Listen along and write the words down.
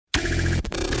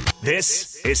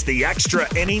This is the Extra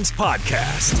Innings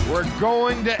Podcast. We're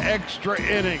going to extra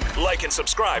innings. Like and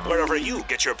subscribe wherever you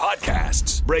get your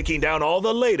podcasts. Breaking down all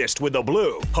the latest with the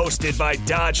Blue. Hosted by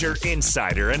Dodger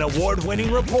insider and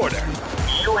award-winning reporter.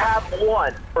 You have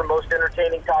one for most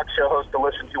entertaining talk show host to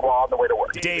listen to while on the way to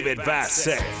work. David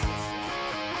Vassegh.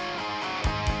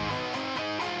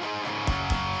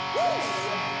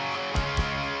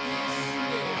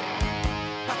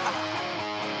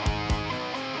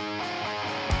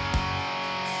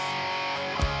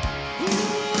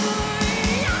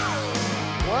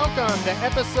 Welcome to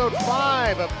episode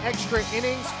 5 of Extra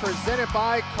Innings, presented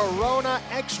by Corona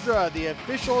Extra, the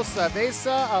official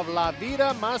cerveza of La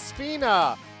Vida Más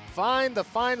Fina. Find the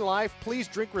fine life. Please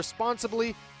drink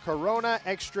responsibly. Corona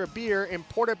Extra beer,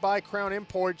 imported by Crown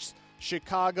Imports,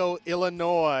 Chicago,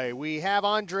 Illinois. We have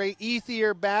Andre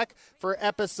Ethier back for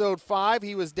episode 5.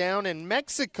 He was down in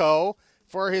Mexico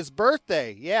for his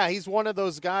birthday. Yeah, he's one of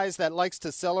those guys that likes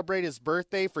to celebrate his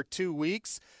birthday for 2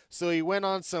 weeks. So he went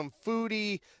on some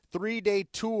foodie 3-day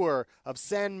tour of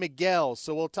San Miguel.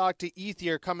 So we'll talk to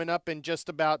Ethier coming up in just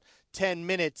about 10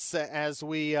 minutes as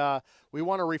we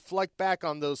want to reflect back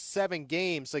on those 7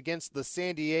 games against the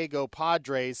San Diego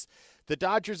Padres. The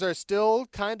Dodgers are still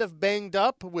kind of banged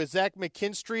up with Zach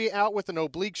McKinstry out with an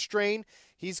oblique strain.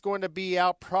 He's going to be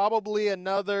out probably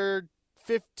another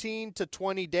 15 to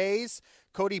 20 days.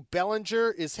 Cody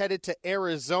Bellinger is headed to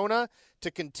Arizona to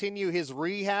continue his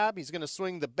rehab. He's going to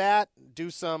swing the bat,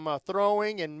 do some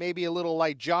throwing, and maybe a little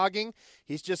light jogging.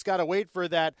 He's just got to wait for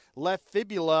that left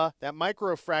fibula, that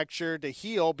microfracture, to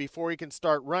heal before he can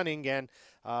start running, and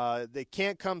they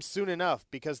can't come soon enough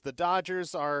because the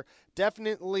Dodgers are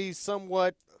definitely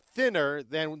somewhat thinner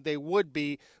than they would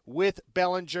be with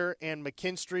Bellinger and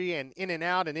McKinstry, and in and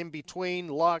out and in between,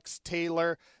 Lux,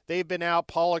 Taylor, they've been out,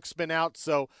 Pollock's been out.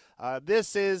 So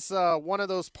this is one of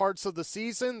those parts of the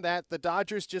season that the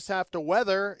Dodgers just have to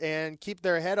weather and keep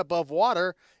their head above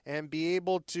water and be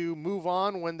able to move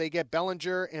on when they get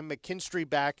Bellinger and McKinstry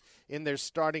back in their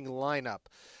starting lineup.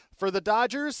 For the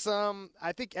Dodgers,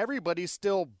 I think everybody's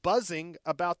still buzzing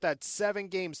about that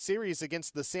 7-game series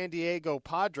against the San Diego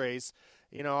Padres.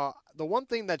 You know, the one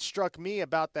thing that struck me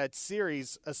about that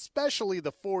series, especially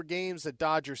the 4 games at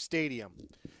Dodger Stadium,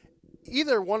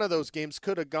 either one of those games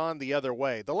could have gone the other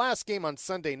way. The last game on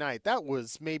Sunday night, that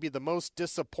was maybe the most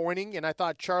disappointing, and I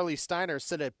thought Charlie Steiner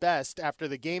said it best after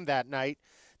the game that night,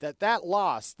 that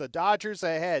loss, the Dodgers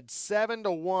ahead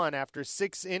 7-1 after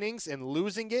 6 innings and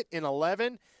losing it in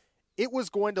 11, it was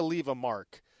going to leave a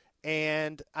mark.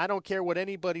 And I don't care what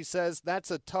anybody says,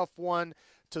 that's a tough one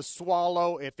to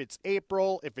swallow if it's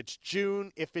April, if it's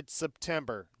June, if it's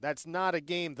September. That's not a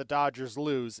game the Dodgers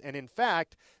lose. And in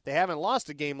fact, they haven't lost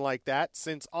a game like that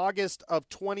since August of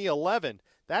 2011.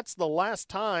 That's the last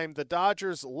time the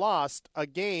Dodgers lost a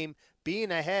game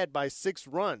being ahead by 6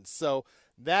 runs. So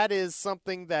that is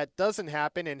something that doesn't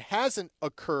happen and hasn't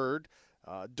occurred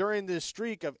during this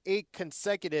streak of 8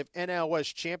 consecutive NL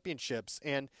West championships.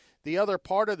 And the other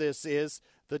part of this is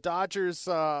the Dodgers,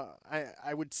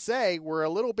 I would say, were a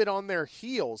little bit on their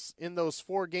heels in those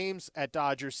 4 games at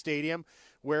Dodger Stadium,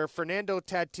 where Fernando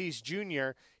Tatis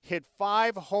Jr. hit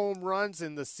 5 home runs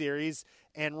in the series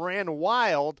and ran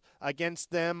wild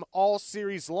against them all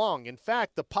series long. In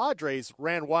fact, the Padres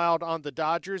ran wild on the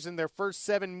Dodgers in their first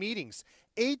 7 meetings.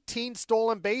 18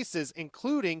 stolen bases,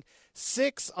 including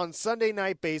 6 on Sunday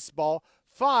Night Baseball,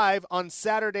 5 on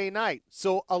Saturday night.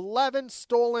 So 11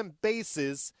 stolen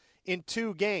bases in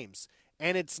 2 games.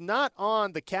 And it's not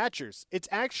on the catchers. It's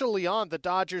actually on the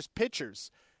Dodgers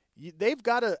pitchers. They've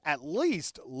got to at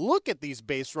least look at these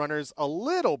base runners a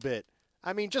little bit.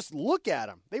 I mean, just look at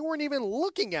them. They weren't even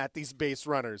looking at these base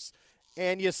runners.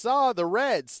 And you saw the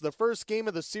Reds, the first game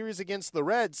of the series against the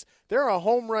Reds, they're a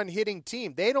home run hitting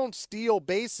team. They don't steal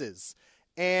bases.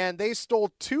 And they stole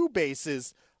 2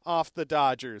 bases off the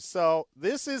Dodgers. So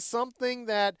this is something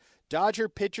that Dodger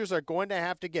pitchers are going to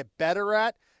have to get better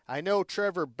at. I know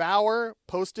Trevor Bauer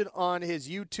posted on his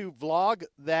YouTube vlog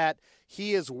that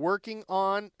he is working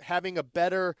on having a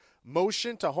better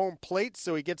motion to home plate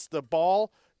so he gets the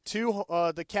ball to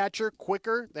the catcher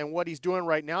quicker than what he's doing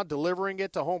right now, delivering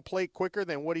it to home plate quicker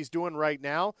than what he's doing right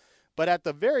now. But at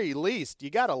the very least, you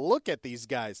got to look at these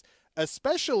guys,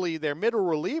 especially their middle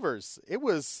relievers. It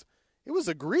was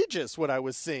egregious what I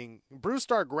was seeing.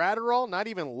 Brusdar Graterol not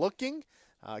even looking.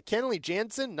 Kenley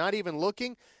Jansen not even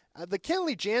looking. The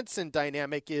Kenley Jansen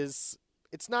dynamic is,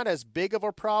 it's not as big of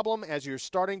a problem as your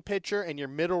starting pitcher and your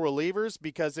middle relievers,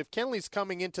 because if Kenley's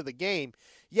coming into the game,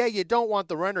 yeah, you don't want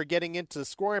the runner getting into the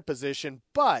scoring position,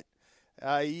 but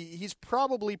he's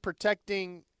probably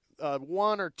protecting a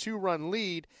 1 or 2 run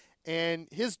lead, and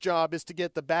his job is to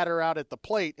get the batter out at the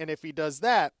plate. And if he does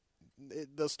that,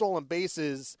 the stolen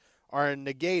bases are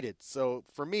negated. So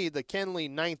for me, the Kenley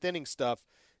ninth inning stuff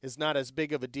is not as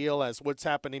big of a deal as what's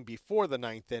happening before the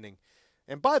ninth inning.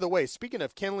 And by the way, speaking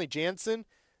of Kenley Jansen,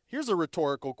 here's a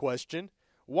rhetorical question.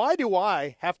 Why do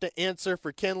I have to answer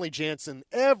for Kenley Jansen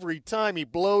every time he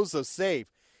blows a save?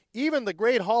 Even the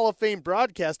great Hall of Fame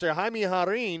broadcaster Jaime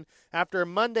Jarrín, after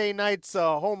Monday night's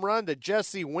home run to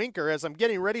Jesse Winker, as I'm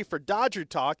getting ready for Dodger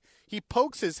Talk, he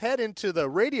pokes his head into the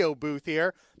radio booth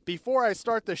here before I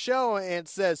start the show and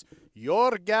says,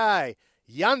 "Your guy,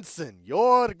 Jansen,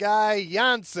 your guy,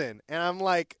 Jansen." And I'm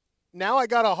like, now I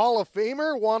got a Hall of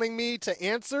Famer wanting me to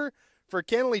answer for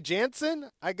Kenley Jansen?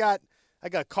 I got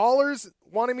callers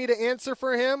wanting me to answer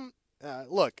for him?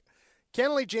 Look,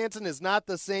 Kenley Jansen is not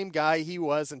the same guy he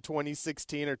was in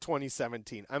 2016 or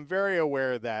 2017. I'm very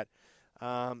aware of that.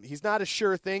 He's not a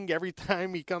sure thing every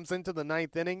time he comes into the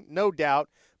ninth inning, no doubt.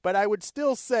 But I would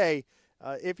still say,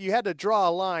 if you had to draw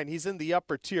a line, he's in the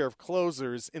upper tier of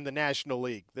closers in the National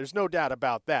League. There's no doubt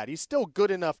about that. He's still good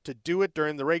enough to do it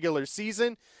during the regular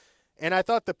season. And I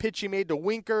thought the pitch he made to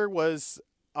Winker was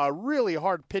a really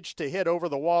hard pitch to hit over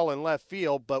the wall in left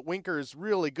field, but Winker is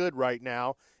really good right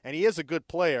now, and he is a good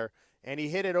player, and he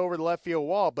hit it over the left field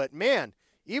wall. But, man,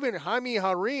 even Jaime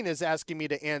Jarrín is asking me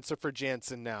to answer for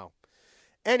Jansen now.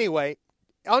 Anyway,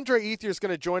 Andre Ethier is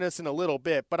going to join us in a little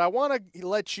bit, but I want to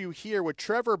let you hear what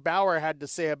Trevor Bauer had to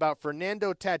say about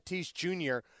Fernando Tatis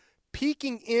Jr.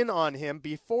 peeking in on him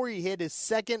before he hit his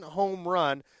second home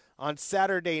run on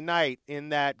Saturday night in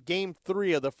that Game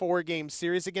 3 of the 4-game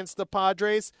series against the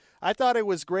Padres. I thought it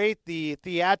was great, the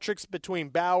theatrics between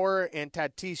Bauer and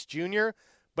Tatis Jr.,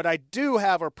 but I do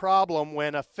have a problem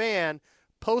when a fan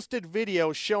posted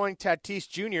video showing Tatis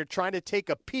Jr. trying to take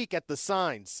a peek at the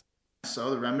signs.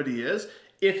 So the remedy is,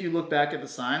 if you look back at the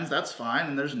signs, that's fine,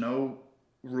 and there's no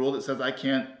rule that says I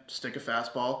can't stick a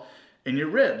fastball in your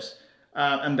ribs.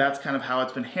 And that's kind of how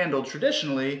it's been handled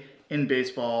traditionally in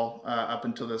baseball up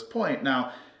until this point.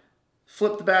 Now,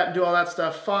 flip the bat and do all that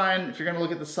stuff, fine. If you're going to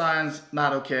look at the signs,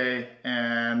 not okay.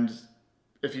 And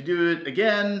if you do it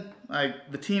again,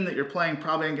 like, the team that you're playing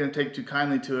probably ain't going to take too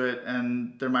kindly to it,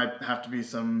 and there might have to be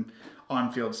some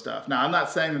on-field stuff. Now, I'm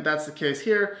not saying that that's the case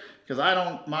here, because I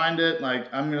don't mind it. Like,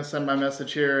 I'm going to send my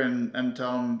message here and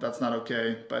tell them that's not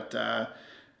okay. But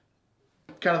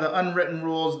kind of the unwritten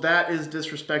rules, that is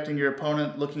disrespecting your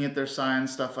opponent, looking at their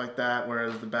signs, stuff like that,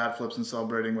 whereas the bat flips and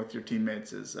celebrating with your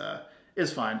teammates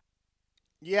is fine.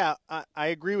 Yeah, I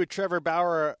agree with Trevor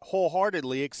Bauer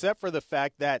wholeheartedly, except for the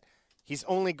fact that he's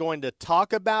only going to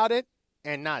talk about it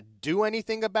and not do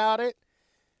anything about it.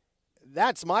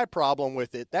 That's my problem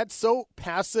with it. That's so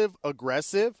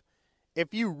passive-aggressive.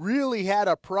 If you really had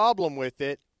a problem with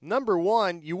it, number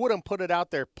one, you wouldn't put it out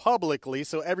there publicly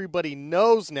so everybody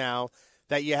knows now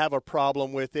that you have a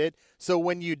problem with it. So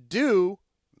when you do,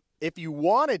 if you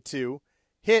wanted to,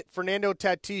 hit Fernando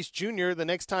Tatis Jr. the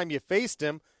next time you faced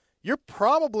him, you're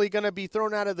probably going to be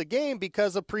thrown out of the game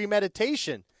because of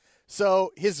premeditation.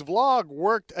 So his vlog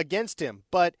worked against him,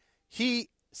 but he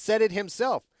said it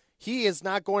himself. He is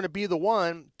not going to be the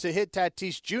one to hit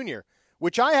Tatis Jr.,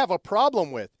 which I have a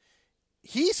problem with.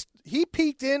 He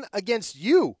peeked in against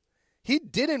you. He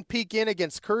didn't peek in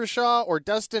against Kershaw or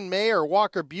Dustin May or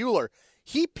Walker Buehler.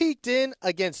 He peeked in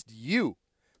against you.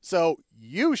 So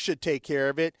you should take care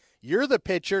of it. You're the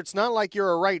pitcher. It's not like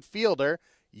you're a right fielder.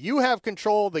 You have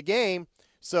control of the game.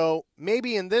 So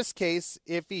maybe in this case,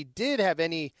 if he did have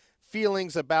any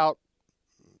feelings about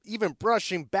even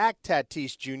brushing back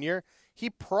Tatis Jr., he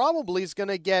probably is going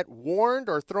to get warned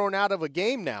or thrown out of a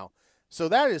game now. So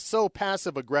that is so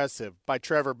passive-aggressive by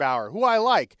Trevor Bauer, who I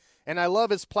like, and I love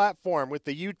his platform with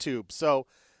the YouTube. So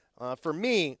for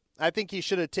me, I think he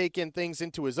should have taken things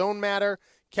into his own matter,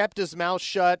 kept his mouth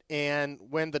shut, and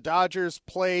when the Dodgers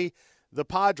play the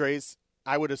Padres,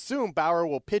 I would assume Bauer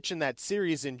will pitch in that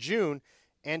series in June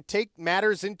and take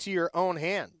matters into your own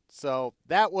hand. So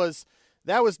that was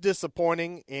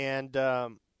disappointing, and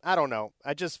I don't know.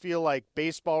 I just feel like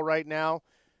baseball right now,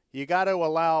 you got to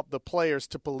allow the players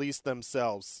to police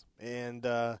themselves, and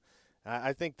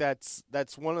I think that's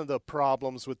one of the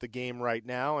problems with the game right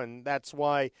now, and that's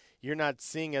why you're not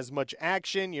seeing as much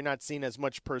action, you're not seeing as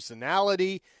much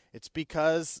personality. It's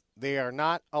because they are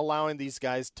not allowing these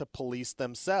guys to police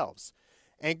themselves.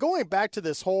 And going back to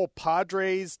this whole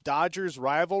Padres-Dodgers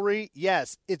rivalry,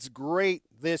 yes, it's great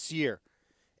this year,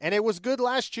 and it was good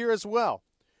last year as well.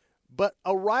 But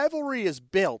a rivalry is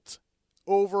built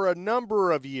over a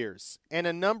number of years and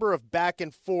a number of back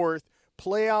and forth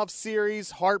playoff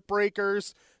series,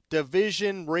 heartbreakers,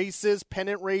 division races,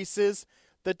 pennant races.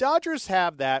 The Dodgers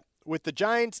have that, with the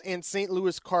Giants and St.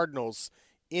 Louis Cardinals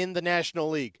in the National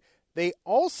League. They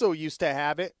also used to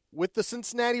have it with the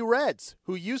Cincinnati Reds,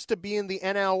 who used to be in the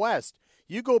NL West.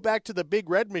 You go back to the Big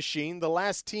Red Machine, the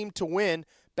last team to win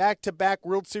back-to-back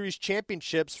World Series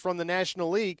championships from the National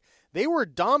League. They were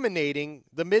dominating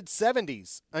the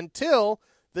mid-'70s until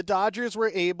the Dodgers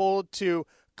were able to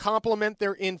complement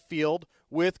their infield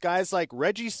with guys like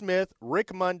Reggie Smith,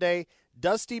 Rick Monday,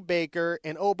 Dusty Baker,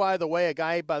 and oh, by the way, a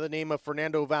guy by the name of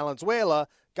Fernando Valenzuela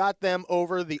got them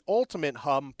over the ultimate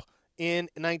hump in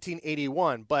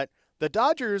 1981. But the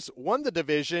Dodgers won the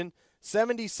division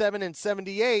 77 and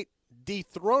 78,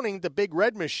 dethroning the Big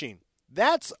Red Machine.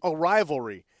 That's a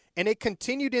rivalry. And it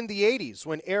continued in the 80s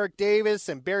when Eric Davis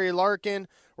and Barry Larkin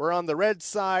were on the Red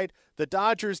side. The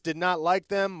Dodgers did not like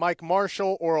them. Mike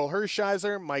Marshall, Orel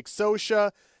Hershiser, Mike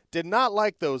Scioscia did not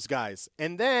like those guys.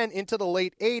 And then into the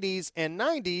late 80s and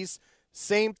 90s,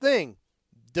 same thing.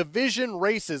 Division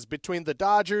races between the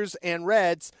Dodgers and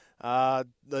Reds, the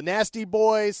Nasty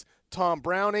Boys, Tom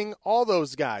Browning, all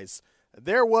those guys.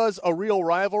 There was a real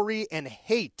rivalry and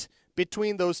hate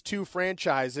between those two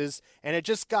franchises, and it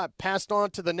just got passed on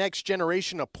to the next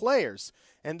generation of players.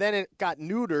 And then it got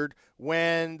neutered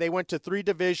when they went to 3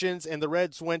 divisions and the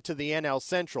Reds went to the NL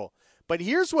Central. But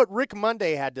here's what Rick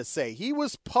Monday had to say. He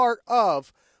was part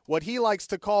of what he likes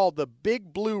to call the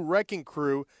Big Blue Wrecking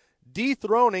Crew,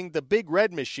 dethroning the Big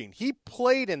Red Machine. He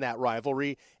played in that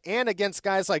rivalry and against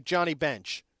guys like Johnny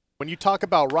Bench. When you talk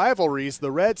about rivalries,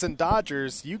 the Reds and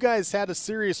Dodgers, you guys had a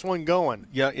serious one going.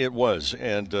 Yeah, it was.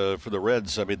 And for the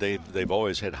Reds, I mean, they've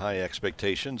always had high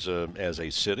expectations as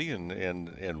a city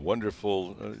and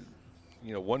wonderful,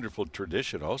 wonderful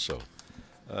tradition also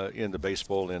in the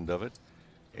baseball end of it.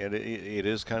 And it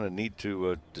is kind of neat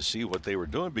to see what they were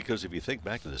doing, because if you think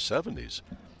back to the 70s,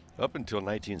 up until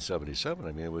 1977,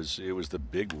 I mean, it was the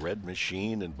Big Red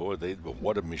Machine, and boy,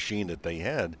 what a machine that they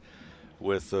had,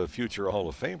 with future Hall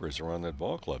of Famers around that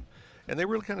ball club. And they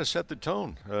really kind of set the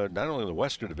tone, not only in the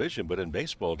Western Division, but in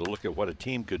baseball, to look at what a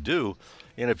team could do.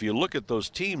 And if you look at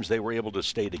those teams, they were able to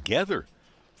stay together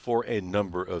for a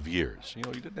number of years. You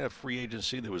didn't have free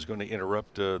agency that was going to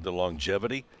interrupt the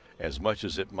longevity as much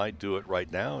as it might do it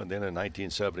right now. And then in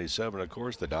 1977, of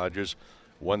course, the Dodgers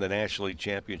won the National League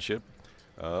Championship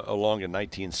along in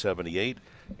 1978.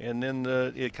 And then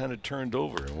it kind of turned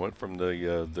over and went from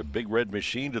the Big Red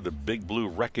Machine to the Big Blue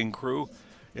Wrecking Crew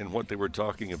and what they were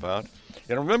talking about.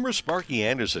 And I remember Sparky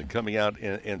Anderson coming out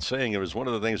and saying, it was one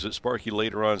of the things that Sparky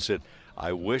later on said,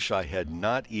 I wish I had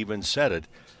not even said it,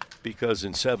 because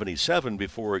in 77,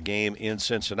 before a game in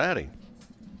Cincinnati,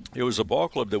 it was a ball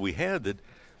club that we had that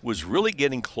was really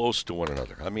getting close to one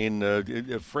another. I mean,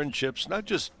 friendships, not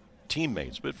just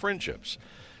teammates, but friendships.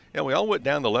 And we all went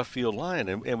down the left field line,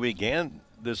 and we began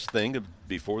this thing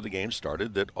before the game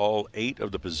started that all 8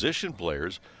 of the position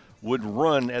players would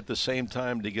run at the same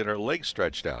time to get our legs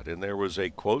stretched out. And there was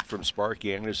a quote from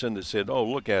Sparky Anderson that said, oh,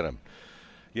 look at him.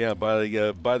 Yeah, by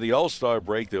the All-Star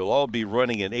break, they'll all be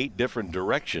running in 8 different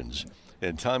directions.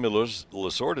 And Tommy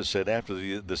Lasorda said after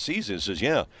the season, says,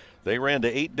 yeah, they ran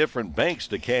to 8 different banks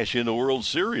to cash in the World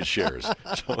Series shares.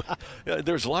 So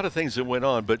there's a lot of things that went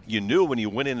on, but you knew when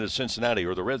you went into Cincinnati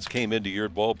or the Reds came into your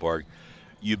ballpark,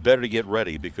 you better get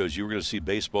ready, because you were going to see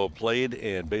baseball played,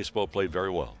 and baseball played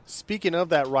very well. Speaking of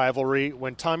that rivalry,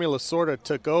 when Tommy Lasorda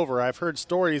took over, I've heard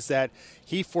stories that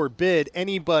he forbid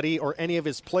anybody or any of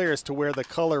his players to wear the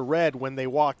color red when they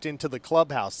walked into the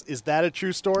clubhouse. Is that a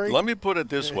true story? Let me put it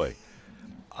this way.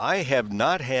 I have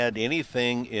not had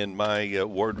anything in my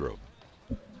wardrobe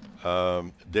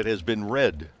that has been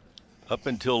red up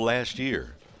until last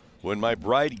year, when my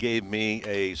bride gave me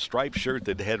a striped shirt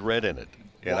that had red in it.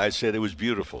 And I said it was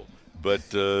beautiful, but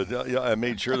I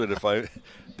made sure that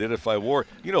if I wore,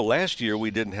 last year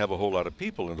we didn't have a whole lot of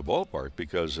people in the ballpark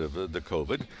because of the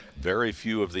COVID. Very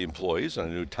few of the employees. I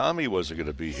knew Tommy wasn't going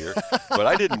to be here, but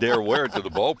I didn't dare wear it to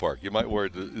the ballpark. You might wear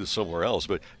it somewhere else,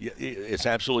 but it's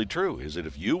absolutely true. Is that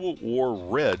if you wore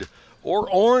red or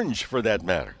orange, for that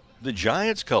matter, the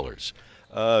Giants colors,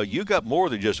 you got more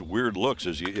than just weird looks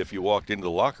if you walked into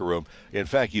the locker room. In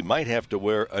fact, you might have to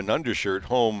wear an undershirt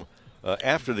home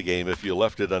after the game if you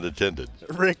left it unattended.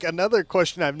 Rick, another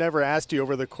question I've never asked you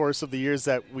over the course of the years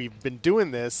that we've been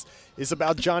doing this is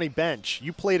about Johnny Bench.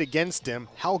 You played against him.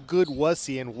 How good was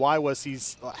he, and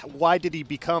why did he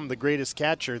become the greatest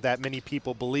catcher that many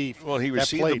people believe? Well, he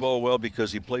received the ball well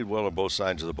because he played well on both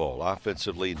sides of the ball,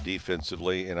 offensively and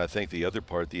defensively, and I think the other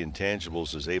part, the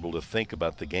intangibles, is able to think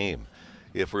about the game.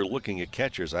 If we're looking at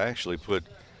catchers, I actually put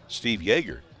Steve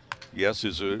Yeager. Yes,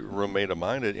 is a roommate of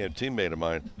mine and teammate of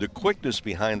mine. The quickness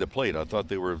behind the plate, I thought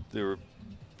they were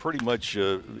pretty much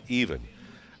even.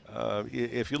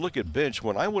 if you look at Bench,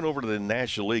 when I went over to the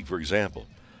National League, for example,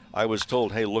 I was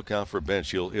told, hey, look out for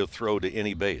Bench. He'll throw to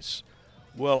any base.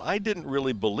 Well, I didn't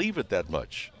really believe it that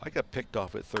much. I got picked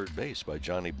off at third base by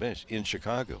Johnny Bench in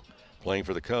Chicago, playing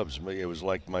for the Cubs. It was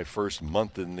like my first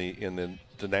month in the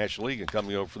National League and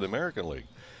coming over for the American League.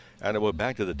 And I went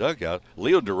back to the dugout.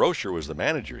 Leo DeRocher was the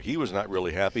manager. He was not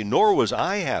really happy, nor was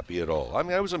I happy at all. I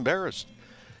mean, I was embarrassed.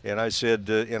 And I said,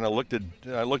 and I looked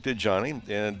at Johnny,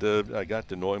 and I got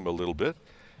to know him a little bit.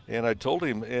 And I told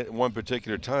him at one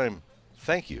particular time,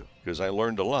 thank you, because I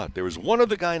learned a lot. There was one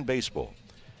other guy in baseball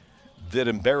that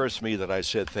embarrassed me that I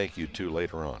said thank you to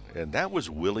later on, and that was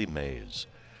Willie Mays.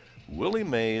 Willie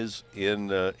Mays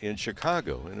in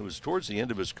Chicago, and it was towards the end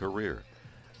of his career.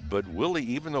 But Willie,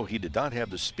 even though he did not have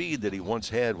the speed that he once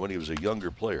had when he was a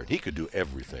younger player, he could do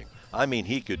everything. I mean,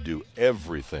 he could do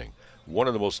everything. One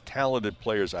of the most talented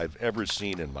players I've ever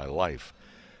seen in my life.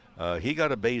 He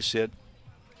got a base hit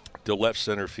to left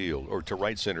center field, or to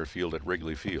right center field at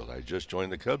Wrigley Field. I just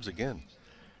joined the Cubs again.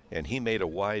 And he made a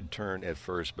wide turn at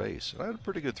first base. And I had a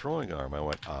pretty good throwing arm. I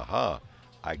went, aha,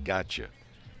 I got you.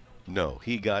 No,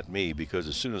 he got me, because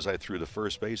as soon as I threw to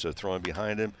first base or throwing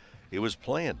behind him, it was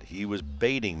planned. He was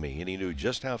baiting me, and he knew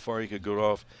just how far he could go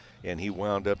off, and he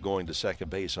wound up going to second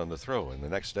base on the throw. And the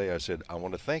next day I said, I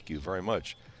want to thank you very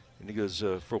much. And he goes,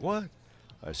 for what?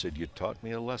 I said, you taught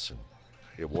me a lesson.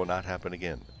 It will not happen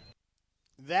again.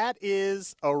 That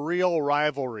is a real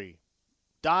rivalry.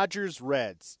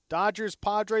 Dodgers-Reds.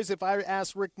 Dodgers-Padres, if I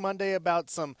asked Rick Monday about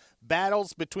some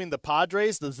battles between the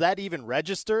Padres, does that even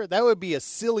register? That would be a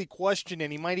silly question,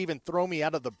 and he might even throw me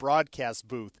out of the broadcast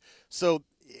booth. So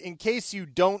in case you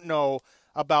don't know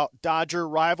about Dodger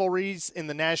rivalries in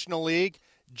the National League,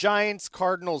 Giants,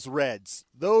 Cardinals, Reds.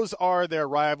 Those are their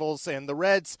rivals, and the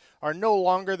Reds are no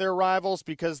longer their rivals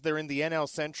because they're in the NL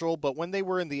Central, but when they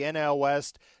were in the NL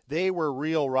West, they were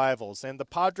real rivals. And the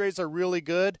Padres are really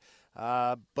good,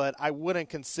 but I wouldn't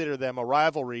consider them a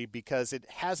rivalry because it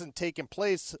hasn't taken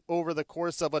place over the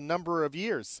course of a number of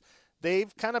years.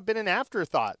 They've kind of been an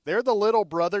afterthought. They're the little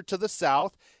brother to the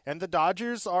South, and the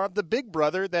Dodgers are the big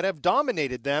brother that have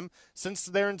dominated them since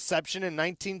their inception in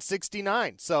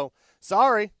 1969. So,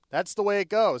 sorry, that's the way it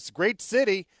goes. Great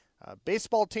city.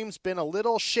 Baseball team's been a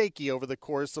little shaky over the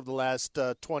course of the last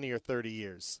 20 or 30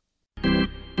 years.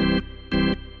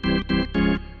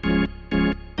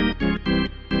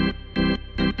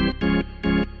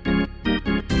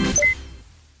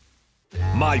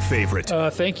 My favorite.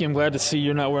 Thank you. I'm glad to see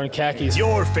you're not wearing khakis.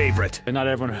 Your favorite. And not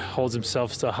everyone holds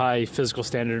himself to a high physical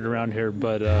standard around here,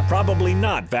 but... Probably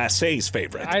not Vassay's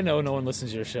favorite. I know no one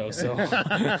listens to your show, so...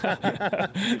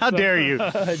 How dare you?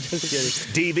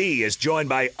 Just kidding. DV is joined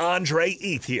by Andre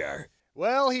Ethier.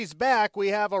 Well, he's back. We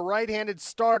have a right-handed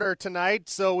starter tonight,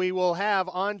 so we will have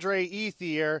Andre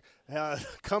Ethier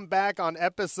come back on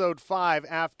episode 5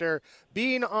 after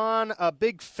being on a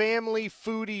big family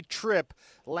foodie trip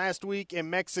last week in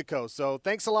Mexico. So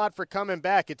thanks a lot for coming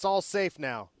back. It's all safe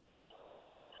now.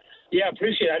 Yeah,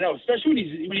 appreciate it. I know,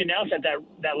 especially when he announced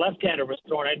that left-hander was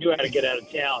throwing. I knew I had to get out of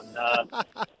town.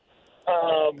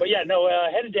 But yeah, no,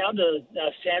 headed down to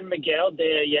San Miguel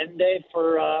de Allende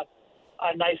for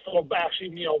a nice little, actually,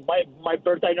 you know, my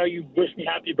birthday. I know you wished me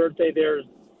happy birthday there a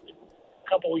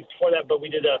couple weeks before that, but we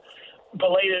did a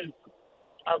belated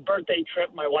birthday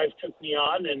trip. My wife took me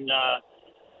on, and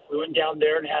we went down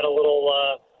there and had a little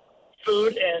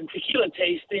food and tequila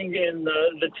tasting in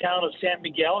the town of San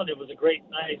Miguel, and it was a great,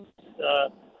 nice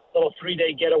little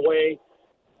 3-day getaway.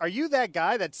 Are you that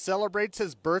guy that celebrates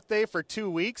his birthday for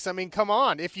 2 weeks? I mean, come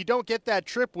on. If you don't get that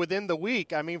trip within the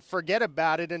week, I mean, forget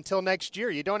about it until next year.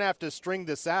 You don't have to string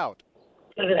this out.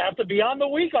 Does it have to be on the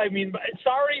week? I mean,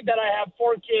 sorry that I have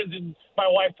 4 kids and my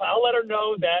wife. I'll let her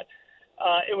know that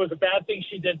it was a bad thing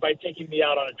she did by taking me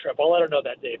out on a trip. I'll let her know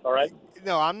that, Dave, all right?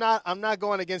 No, I'm not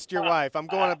going against your wife. I'm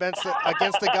going against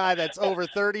a guy that's over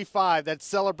 35 that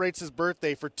celebrates his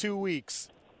birthday for 2 weeks.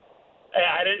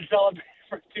 I didn't celebrate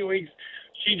for 2 weeks.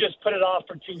 She just put it off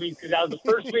for 2 weeks because that was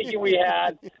the first weekend we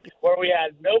had where we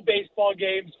had no baseball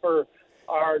games for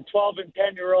our 12 and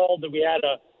 10-year-old, and we had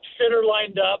a sitter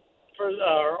lined up for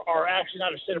or actually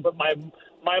not a sitter, but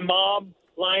my mom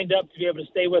lined up to be able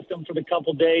to stay with them for the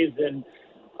couple days, and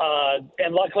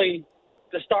luckily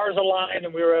the stars aligned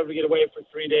and we were able to get away for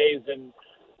 3 days and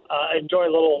enjoy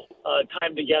a little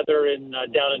time together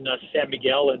down in San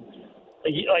Miguel. And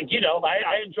like you know,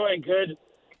 I enjoy a good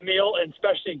meal and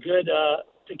especially good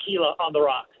tequila on the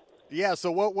rocks. Yeah,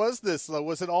 so what was this?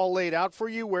 Was it all laid out for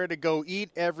you where to go eat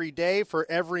every day for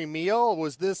every meal?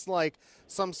 Was this like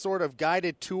some sort of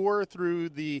guided tour through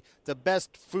the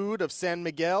best food of San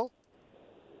Miguel?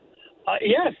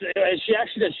 Yes, she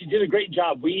actually did. She did a great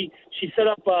job. She set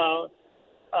up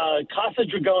Casa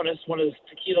Dragones, one of the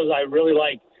tequilas I really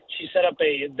like. She set up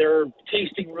their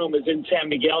tasting room is in San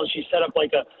Miguel. She set up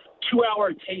like a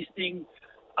 2-hour tasting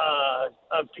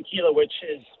of tequila, which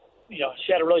is,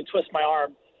 she had to really twist my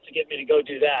arm to get me to go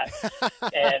do that.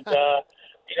 And,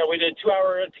 we did a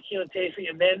 2-hour tequila tasting.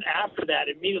 And then after that,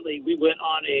 immediately we went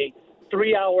on a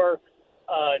 3-hour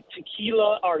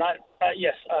tequila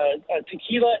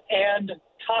and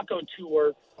taco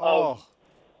tour of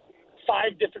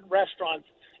 5 different restaurants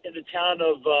in the town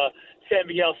of San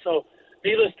Miguel. So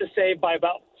needless to say, by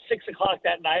about 6 o'clock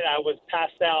that night, I was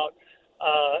passed out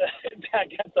back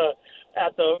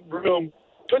at the room,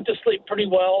 put to sleep pretty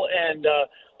well, and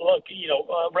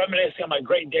reminiscing on my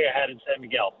great day I had in San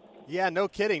Miguel. Yeah, no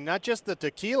kidding. Not just the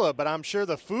tequila, but I'm sure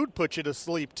the food put you to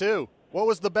sleep too. What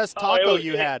was the best taco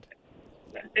you had?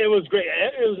 It was great.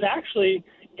 It was actually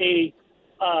a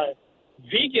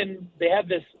vegan. They had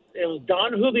this. It was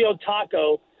Don Julio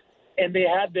Taco, and they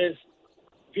had this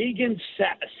vegan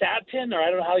satin, or I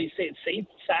don't know how you say it,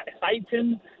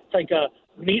 seitan. It's like a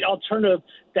meat alternative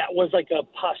that was like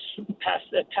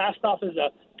passed off as a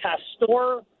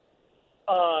pastor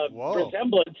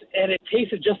resemblance, and it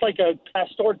tasted just like a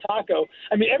pastor taco.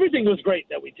 I mean, everything was great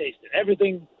that we tasted.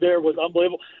 Everything there was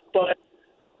unbelievable, but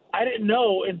I didn't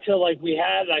know until I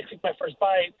took my first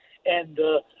bite, and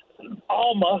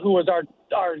Alma, who was our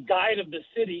guide of the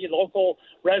city, local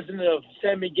resident of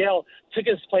San Miguel, took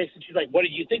us place, and she's like, "What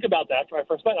did you think about that?" After my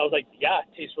first bite, I was like, "Yeah,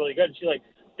 it tastes really good." And she's like,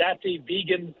 "That's a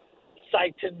vegan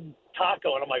seitan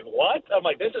taco," and I'm like, "What?" I'm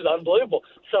like, "This is unbelievable."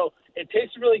 So it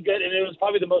tasted really good, and it was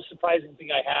probably the most surprising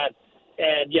thing I had.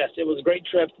 And yes, it was a great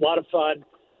trip, a lot of fun.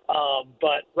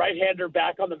 But right-hander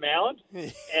back on the mound,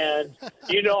 and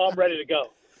I'm ready to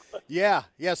go. Yeah.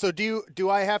 So do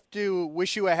I have to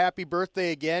wish you a happy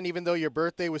birthday again, even though your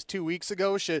birthday was 2 weeks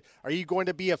ago? Are you going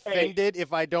to be offended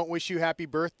if I don't wish you happy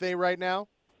birthday right now?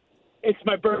 It's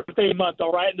my birthday month,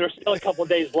 all right? There's still a couple of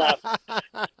days left.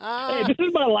 Hey, this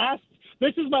is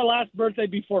my last birthday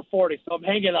before 40, so I'm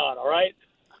hanging on, all right?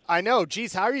 I know.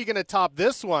 Geez, how are you going to top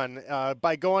this one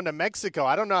by going to Mexico?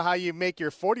 I don't know how you make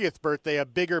your 40th birthday a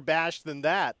bigger bash than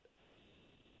that.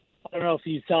 I don't know if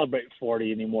you celebrate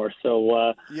 40 anymore,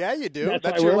 so yeah, you do.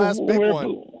 That's your last big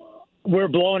one. We're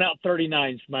blowing out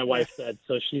 39s, my wife said.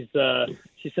 So she said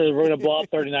we're going to blow out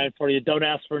 39 for you. Don't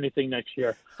ask for anything next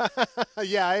year.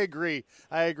 Yeah, I agree.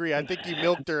 I think you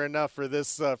milked her enough for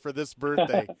this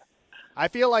birthday. I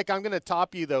feel like I'm going to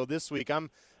top you though this week. I'm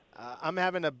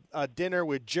having a dinner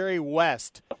with Jerry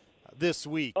West this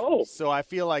week. Oh, so I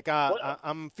feel like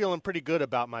I'm feeling pretty good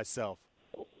about myself.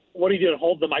 What are you doing?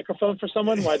 Hold the microphone for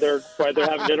someone while they're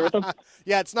having dinner with them?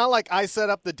 Yeah, it's not like I set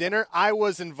up the dinner. I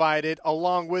was invited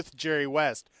along with Jerry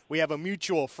West. We have a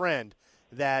mutual friend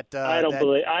that. I don't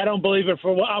believe it.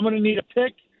 I'm going to need a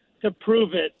pic to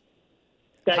prove it.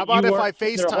 How about if I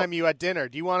FaceTime you at dinner?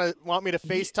 Do you want me to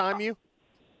FaceTime you?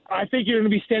 I think you're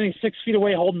going to be standing 6 feet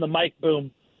away holding the mic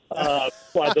boom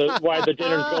while the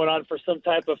dinner's going on for some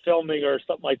type of filming or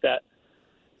something like that.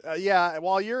 Yeah,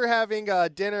 while you're having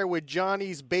dinner with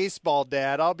Johnny's baseball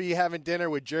dad, I'll be having dinner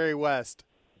with Jerry West.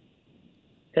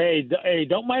 Hey,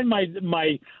 don't mind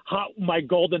my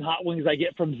golden hot wings I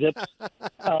get from Zips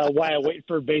while I wait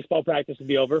for baseball practice to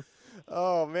be over.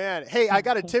 Oh man! Hey, I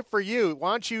got a tip for you.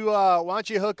 Why don't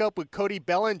you hook up with Cody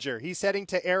Bellinger? He's heading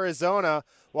to Arizona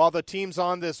while the team's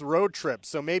on this road trip.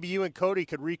 So maybe you and Cody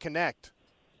could reconnect.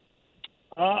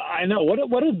 I know.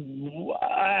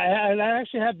 I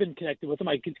actually have been connected with him.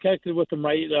 I connected with him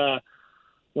right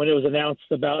when it was announced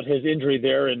about his injury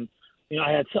there, and I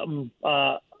had something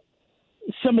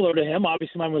similar to him.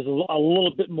 Obviously, mine was a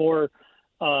little bit more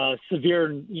severe,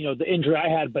 the injury I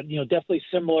had, but definitely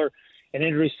similar in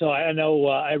injury. So I know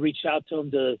I reached out to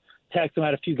him to text him. I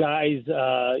had a few guys,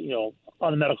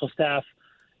 on the medical staff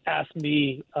ask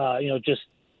me,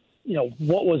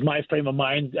 what was my frame of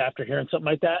mind after hearing something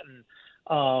like that, and.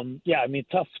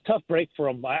 Tough break for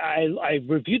him. I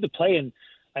reviewed the play, and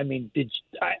I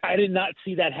did not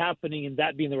see that happening and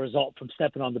that being the result from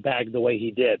stepping on the bag the way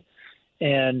he did.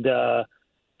 And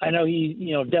I know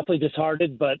he, definitely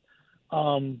disheartened, but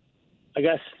I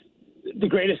guess the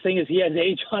greatest thing is he has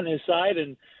age on his side,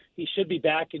 and he should be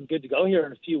back and good to go here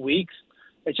in a few weeks.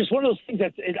 It's just one of those things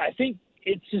I think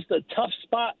it's just a tough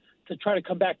spot to try to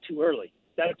come back too early.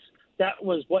 That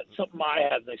was something I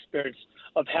had the experience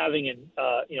of having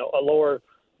a lower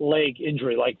leg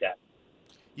injury like that.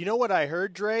 You know what I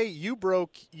heard, Dre? You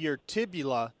broke your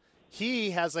tibia.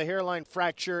 He has a hairline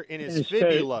fracture in his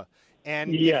fibula.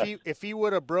 And yes. if he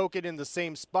would have broke it in the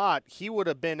same spot, he would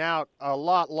have been out a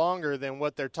lot longer than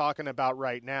what they're talking about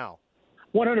right now.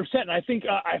 100%. And I think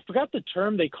I forgot the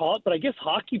term they call it, but I guess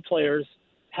hockey players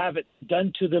have it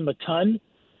done to them a ton.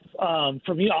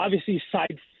 For me, obviously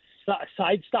side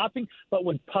stopping, but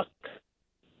when puck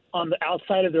on the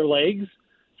outside of their legs,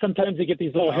 sometimes they get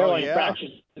these little hairline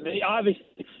fractures, and they obviously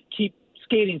keep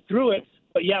skating through it.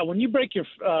 But yeah, when you break your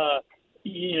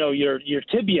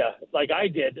tibia like I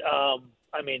did,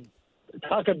 I mean,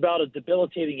 talk about a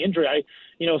debilitating injury.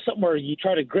 Something where you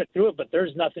try to grit through it, but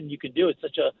there's nothing you can do. It's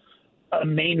such a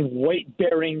main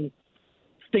weight-bearing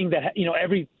thing that,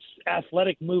 every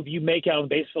athletic move you make out on the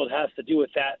base field has to do with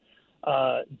that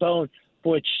bone,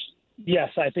 which, yes,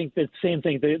 I think the same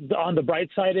thing. On the bright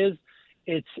side is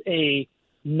it's a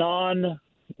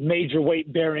non-major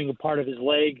weight-bearing part of his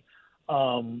leg.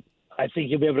 I think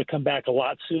he'll be able to come back a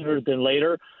lot sooner than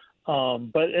later.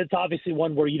 But it's obviously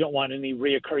one where you don't want any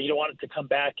reoccur. You don't want it to come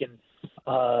back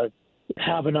and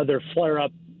have another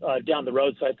flare-up down the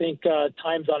road. So I think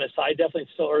time's on his side. Definitely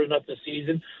still early enough this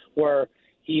season where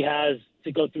he has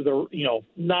to go through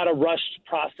not a rushed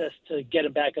process to get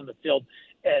him back on the field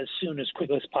as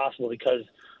quickly as possible because,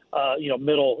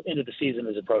 middle into the season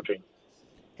is approaching.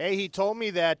 Hey, he told me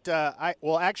that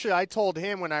I told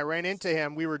him when I ran into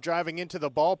him, we were driving into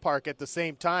the ballpark at the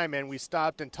same time, and we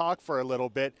stopped and talked for a little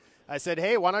bit. I said,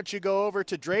 hey, why don't you go over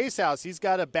to Dre's house? He's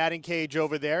got a batting cage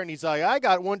over there, and he's like, I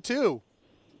got one too.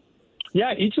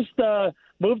 Yeah, he just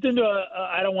moved into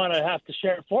I don't want to have to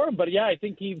share it for him, but yeah, I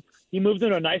think he moved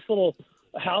into a nice little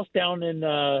house down in,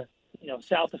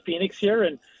 south of Phoenix here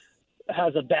and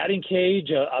has a batting cage,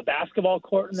 a basketball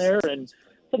court in there, and it's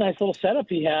a nice little setup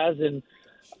he has. And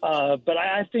but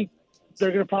I think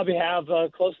they're going to probably have a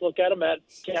close look at him at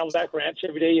Camelback Ranch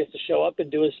every day. He has to show up and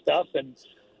do his stuff, and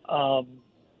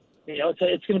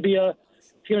it's going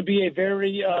to be a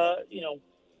very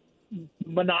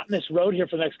monotonous road here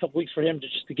for the next couple weeks for him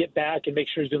to get back and make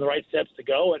sure he's doing the right steps to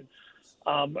go. And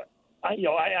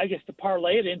I guess to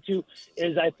parlay it into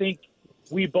is I think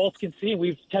we both can see, and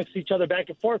we've texted each other back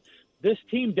and forth, this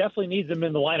team definitely needs him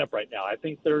in the lineup right now. I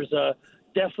think there's a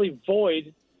definitely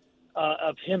void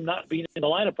of him not being in the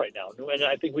lineup right now. And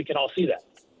I think we can all see that.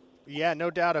 Yeah, no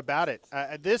doubt about it.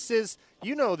 This is,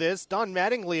 this, Don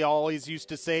Mattingly always used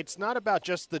to say, it's not about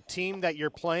just the team that you're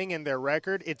playing and their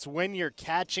record, it's when you're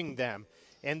catching them.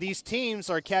 And these teams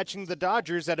are catching the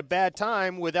Dodgers at a bad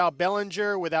time without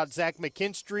Bellinger, without Zach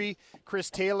McKinstry,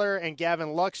 Chris Taylor, and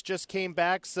Gavin Lux just came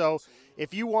back. So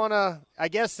if you want to, I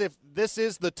guess if this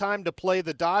is the time to play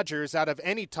the Dodgers out of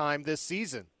any time this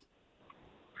season.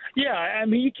 Yeah, I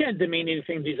mean, you can't demean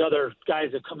anything these other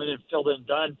guys have come in and filled in and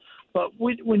done. But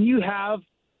when you have,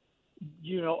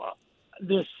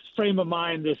 this frame of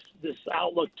mind, this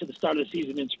outlook to the start of the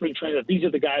season in spring training, that these are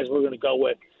the guys we're going to go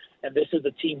with, and this is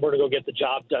the team we're going to go get the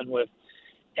job done with.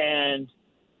 And,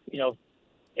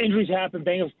 injuries happen,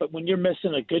 Bengals, but when you're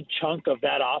missing a good chunk of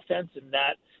that offense and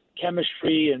that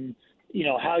chemistry and,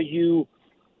 how you,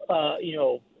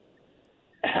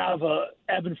 have a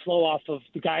ebb and flow off of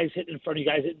the guys hitting in front of you,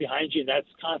 guys hitting behind you, and that's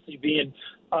constantly being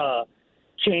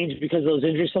changed because of those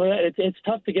injuries. So it's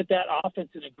tough to get that offense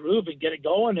in a groove and get it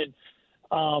going.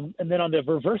 And then on the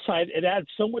reverse side, it adds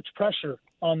so much pressure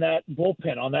on that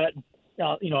bullpen, on that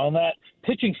on that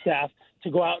pitching staff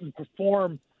to go out and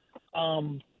perform,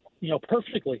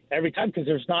 perfectly every time because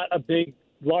there's not a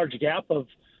large gap of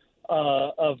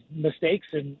mistakes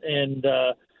and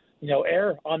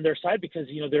error on their side because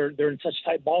they're in such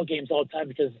tight ball games all the time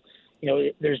because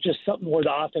there's just something where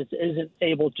the offense isn't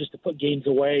able just to put games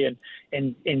away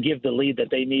and give the lead that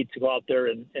they need to go out there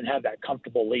and have that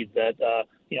comfortable lead that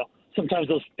sometimes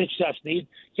those pitch staffs need.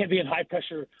 Can't be in high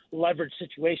pressure leverage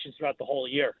situations throughout the whole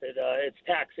year. It's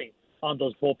taxing on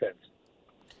those bullpens.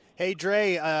 Hey,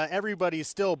 Dre, everybody's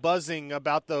still buzzing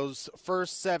about those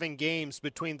first 7 games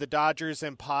between the Dodgers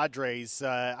and Padres.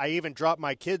 I even dropped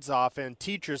my kids off, and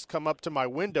teachers come up to my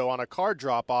window on a car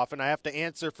drop-off, and I have to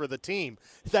answer for the team.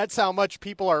 That's how much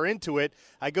people are into it.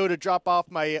 I go to drop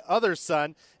off my other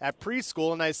son at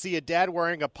preschool, and I see a dad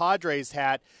wearing a Padres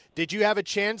hat. Did you have a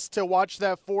chance to watch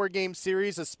that 4-game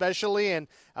series especially? And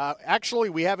actually,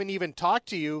 we haven't even talked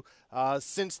to you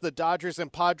since the Dodgers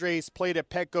and Padres played at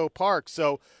Petco Park.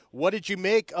 So what did you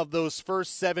make of those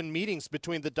first 7 meetings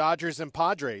between the Dodgers and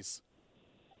Padres?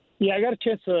 Yeah, I got a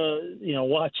chance to,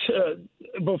 watch.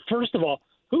 But first of all,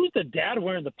 who's the dad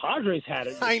wearing the Padres hat?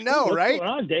 I know, What's right? Going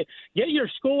on, Dave? Get your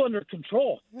school under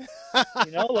control.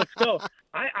 Let's go.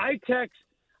 I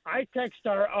text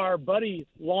our buddy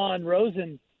Lon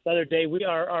Rosen the other day.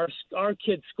 Our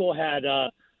kids' school had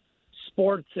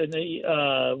sports and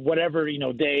whatever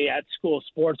day at school.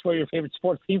 Sports. What are your favorite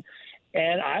sports team?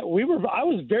 And I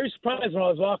was very surprised when I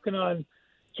was walking on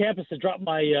campus to drop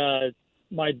my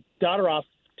my daughter off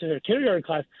to her kindergarten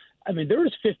class, I mean, there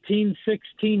was 15,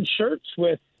 16 shirts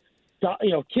with,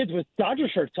 kids with Dodger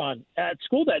shirts on at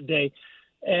school that day.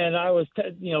 And I was,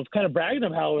 kind of bragging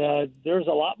them how there's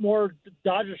a lot more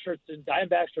Dodger shirts than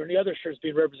Diamondbacks or any other shirts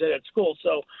being represented at school.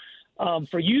 So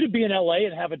for you to be in L.A.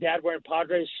 and have a dad wearing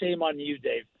Padres, shame on you,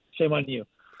 Dave. Shame on you.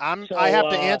 I have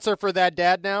to answer for that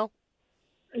dad now?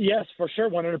 Yes, for sure,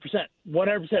 100%.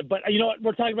 100%. But you know what?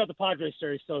 We're talking about the Padres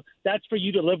series, so that's for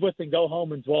you to live with and go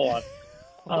home and dwell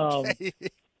on. Okay.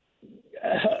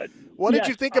 What did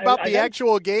you think about the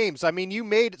actual games? I mean, you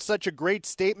made such a great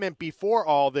statement before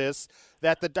all this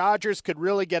that the Dodgers could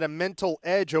really get a mental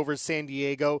edge over San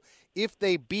Diego if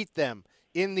they beat them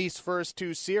in these first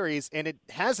two series, and it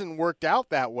hasn't worked out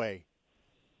that way.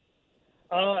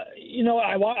 I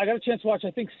got a chance to watch,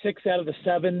 I think, 6 out of the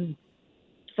 7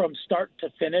 from start to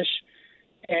finish.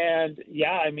 And,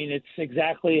 yeah, I mean, it's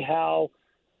exactly how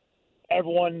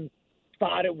everyone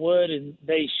thought it would, and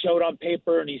they showed on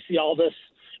paper, and you see all this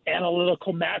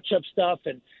analytical matchup stuff,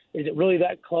 and is it really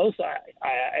that close?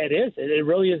 It is. It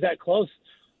really is that close.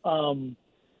 You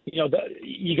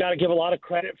got to give a lot of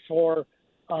credit for,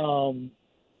 for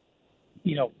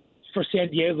San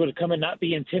Diego to come and not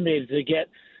be intimidated, to get,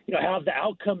 have the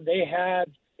outcome they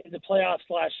had in the playoffs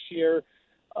last year,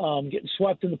 getting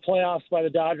swept in the playoffs by the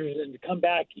Dodgers, and to come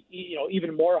back,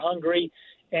 even more hungry,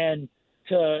 and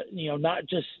to, not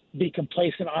just be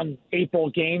complacent on April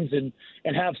games and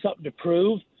have something to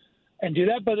prove and do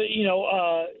that. But,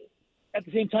 at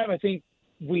the same time, I think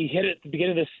we hit it at the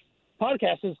beginning of this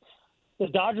podcast is the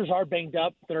Dodgers are banged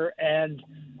up there, and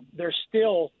they're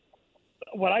still,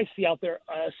 what I see out there,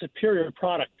 a superior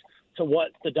product to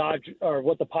what the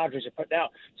Padres are putting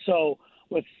out. So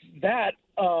with that,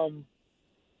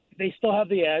 they still have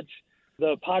the edge.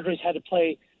 The Padres had to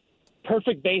play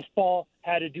perfect baseball,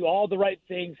 had to do all the right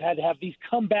things, had to have these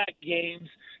comeback games,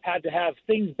 had to have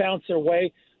things bounce their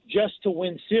way just to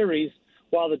win series,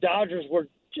 while the Dodgers were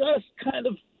just kind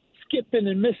of skipping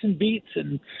and missing beats,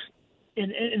 and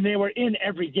they were in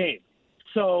every game.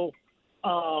 So,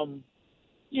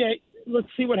 let's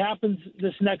see what happens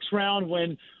this next round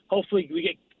when hopefully we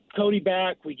get Cody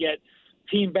back, we get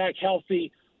team back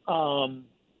healthy, and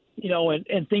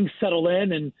things settle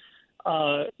in, and,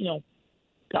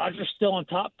 Dodgers still on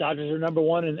top. Dodgers are number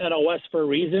 1 in NL West for a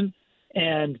reason,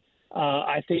 and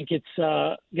I think it's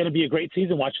going to be a great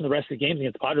season watching the rest of the games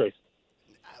against the Padres.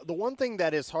 The one thing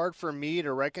that is hard for me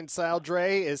to reconcile,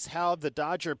 Dre, is how the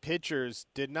Dodger pitchers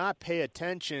did not pay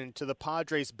attention to the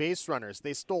Padres base runners.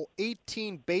 They stole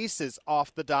 18 bases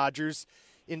off the Dodgers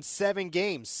in 7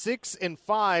 games, 6 and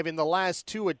 5 in the last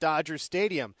 2 at Dodger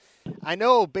Stadium. I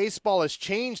know baseball has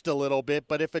changed a little bit,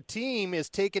 but if a team is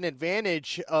taking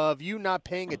advantage of you not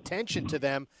paying attention to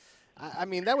them, I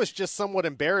mean, that was just somewhat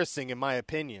embarrassing in my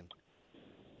opinion.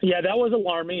 Yeah, that was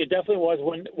alarming. It definitely was.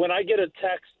 When I get a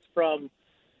text from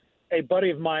a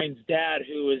buddy of mine's dad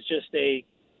who is just a,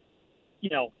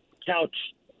 couch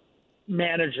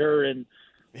manager and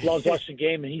loves watching the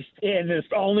game, and the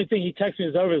only thing he texts me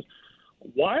is over is,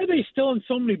 why are they still in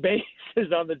so many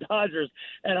bases on the Dodgers?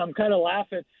 And I'm kind of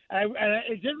laughing. And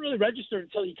it didn't really register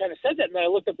until he kind of said that. And then I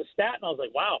looked up the stat, and I was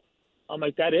like, wow. I'm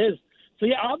like, that is. So,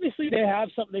 yeah, obviously they have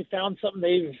something. They found something.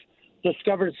 They've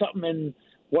discovered something, and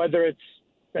whether it's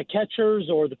the catchers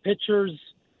or the pitchers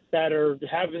that are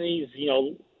having these,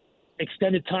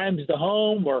 extended times to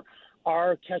home, or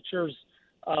our catchers,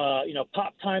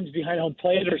 pop times behind home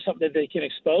plate, or something that they can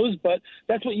expose. But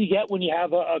that's what you get when you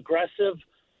have an aggressive,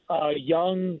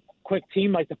 young, quick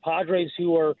team like the Padres,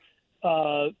 who are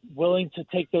willing to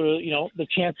take the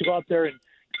chance to go out there and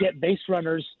get base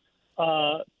runners,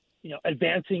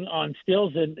 advancing on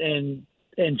steals and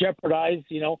jeopardize,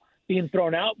 being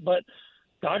thrown out. But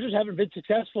Dodgers haven't been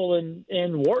successful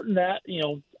in warding that,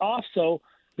 off. So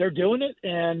they're doing it,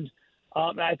 and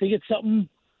I think it's something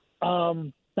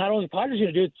not only the Padres are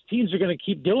going to do, it's teams are going to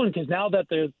keep doing, because now that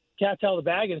the cat's out of the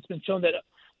bag and it's been shown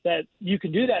that you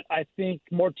can do that, I think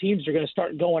more teams are going to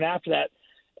start going after that,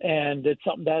 and it's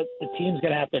something that the team's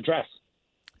going to have to address.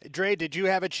 Dre, did you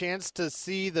have a chance to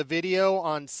see the video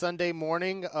on Sunday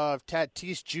morning of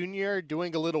Tatis Jr.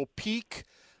 doing a little peek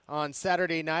on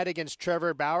Saturday night against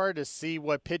Trevor Bauer to see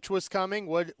what pitch was coming?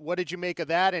 What did you make of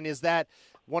that, and is that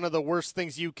one of the worst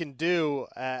things you can do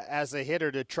as a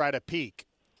hitter, to try to peek?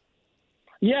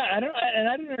 Yeah, I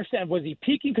didn't understand. Was he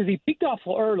peeking? Because he peeked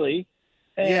awful early,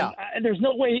 and, yeah. And there's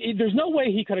no way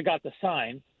he could have got the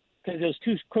sign, because it was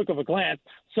too quick of a glance.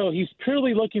 So he's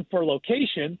purely looking for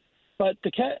location, but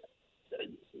the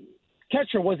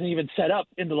catcher wasn't even set up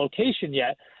in the location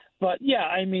yet. But yeah,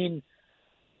 I mean,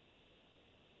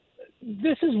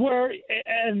 this is where,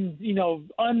 and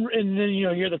and then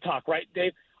hear the talk, right,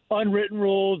 Dave? Unwritten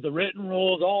rules, the written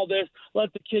rules, all this.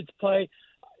 Let the kids play.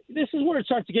 This is where it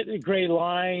starts to get into gray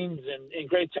lines and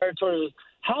gray territory.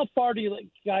 How far do you let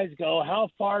guys go? How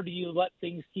far do you let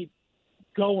things keep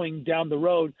going down the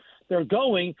road they're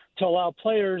going to allow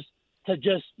players to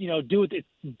just, do it,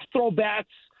 throw bats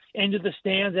into the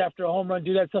stands after a home run,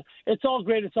 do that stuff. It's all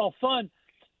great. It's all fun.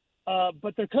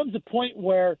 But there comes a point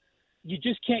where you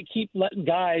just can't keep letting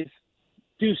guys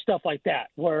do stuff like that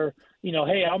where,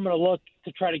 hey, I'm going to look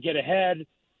to try to get ahead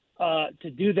to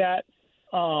do that.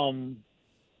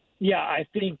 I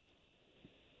think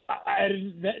I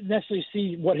didn't necessarily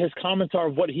see what his comments are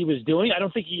of what he was doing. I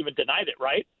don't think he even denied it,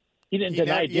 right? He didn't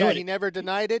deny doing it. He never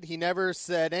denied it. He never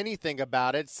said anything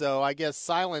about it. So I guess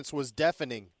silence was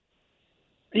deafening.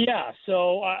 Yeah.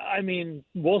 So,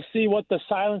 we'll see what the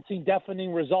silencing,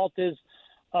 deafening result is,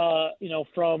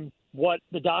 from what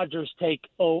the Dodgers take,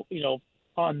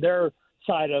 on their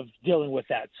side of dealing with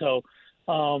that. So,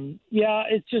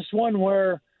 it's just one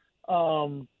where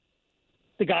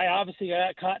the guy obviously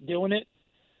got caught doing it,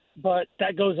 but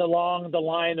that goes along the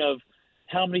line of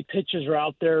how many pitchers are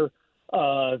out there,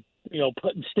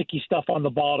 putting sticky stuff on the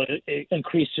ball to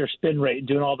increase their spin rate and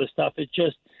doing all this stuff. It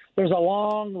just, there's a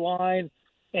long line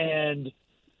and,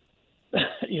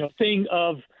 thing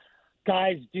of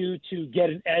guys do to get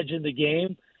an edge in the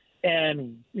game.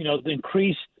 And, the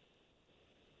increased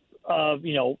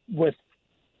with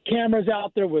cameras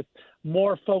out there, with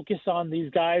more focus on these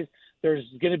guys, there's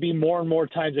going to be more and more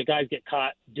times that guys get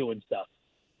caught doing stuff.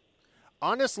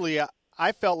 Honestly,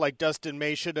 I felt like Dustin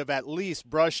May should have at least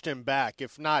brushed him back,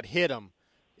 if not hit him,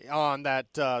 on that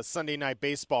Sunday Night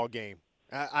Baseball game.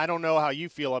 I don't know how you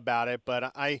feel about it,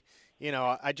 but I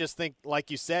just think,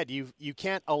 like you said, you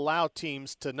can't allow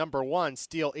teams to, number one,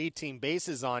 steal 18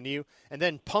 bases on you and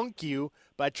then punk you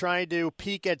by trying to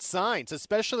peek at signs,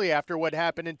 especially after what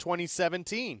happened in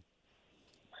 2017.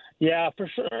 Yeah, for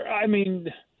sure.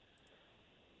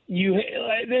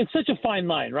 It's such a fine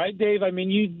line, right, Dave?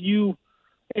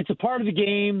 It's a part of the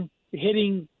game,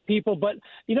 hitting people, but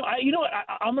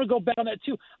I'm going to go back on that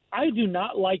too. I do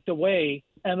not like the way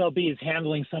MLB is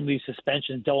handling some of these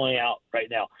suspensions doling out right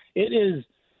now. It is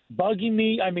bugging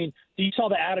me. You saw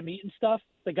the Adam Eaton stuff?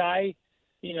 The guy,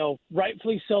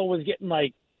 rightfully so, was getting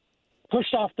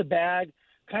pushed off the bag,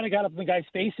 kind of got up in the guy's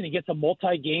face, and he gets a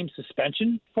multi-game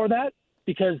suspension for that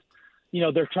because,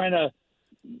 they're trying to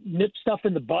nip stuff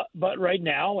in the butt right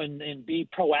now and be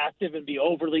proactive and be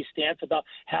overly stance about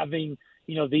having,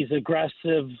 these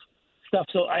aggressive stuff.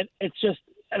 So it's just,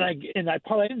 and I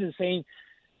probably into saying,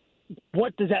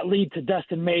 what does that lead to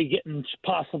Dustin May getting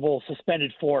possible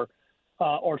suspended for,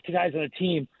 or to guys on a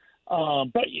team?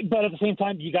 But at the same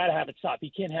time, you got to have it stop.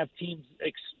 You can't have teams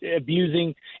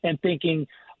abusing and thinking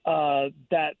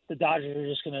that the Dodgers are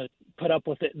just going to put up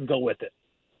with it and go with it.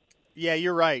 Yeah,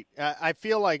 you're right. I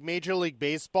feel like Major League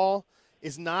Baseball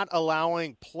is not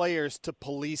allowing players to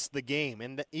police the game.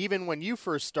 And even when you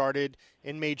first started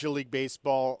in Major League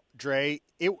Baseball, Dre,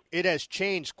 it has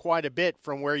changed quite a bit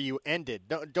from where you ended.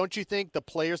 Don't you think the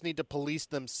players need to police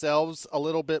themselves a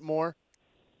little bit more?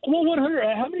 Well, 100.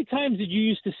 How many times did you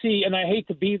used to see, and I hate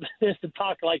to be this and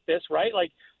talk like this, right?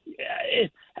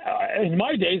 In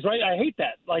my days, right, I hate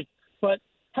that. But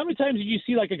how many times did you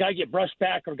see a guy get brushed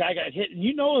back or a guy got hit, and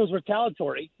it was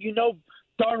retaliatory?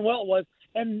 Darn well it was.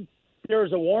 And there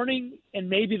was a warning, and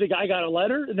maybe the guy got a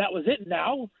letter, and that was it.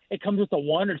 Now it comes with a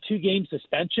 1 or 2 game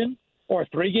suspension or a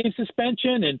 3 game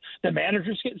suspension, and the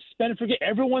manager's getting suspended for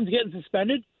everyone's getting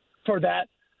suspended for that,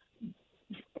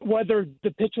 whether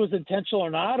the pitch was intentional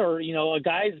or not, or a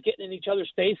guy's getting in each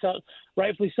other's face,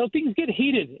 rightfully so. Things get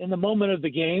heated in the moment of the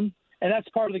game, and that's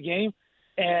part of the game.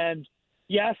 And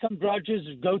yeah, some grudges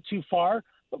go too far,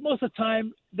 but most of the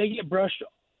time they get brushed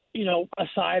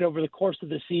aside over the course of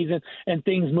the season and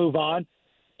things move on.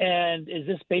 And is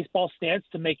this baseball stance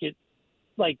to make it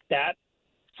like that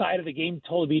side of the game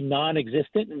totally be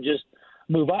non-existent and just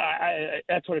move on?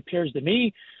 That's what appears to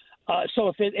me.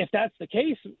 So if that's the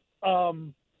case,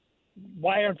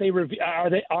 why aren't they are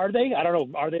they? I don't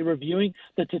know. Are they reviewing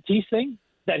the Tatis thing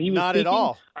that he was not speaking? At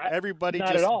all. Everybody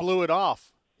not just all. Blew it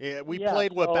off. Yeah, we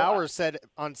played what so, Bauer said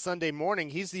on Sunday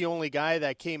morning. He's the only guy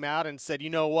that came out and said, you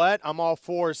know what, I'm all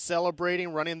for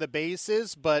celebrating, running the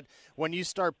bases, but when you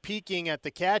start peeking at the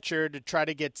catcher to try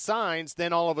to get signs,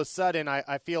 then all of a sudden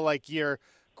I feel like you're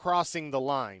crossing the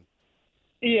line.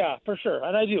 Yeah, for sure.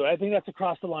 And I do. I think that's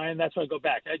across the line. That's why I go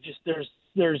back.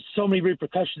 There's so many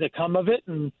repercussions that come of it,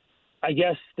 and I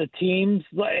guess the teams,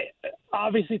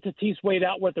 obviously Tatis weighed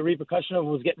out what the repercussion of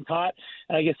was getting caught,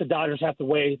 and I guess the Dodgers have to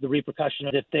weigh the repercussion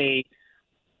of if they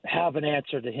have an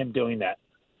answer to him doing that.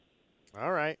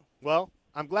 All right. Well,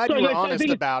 I'm glad you were honest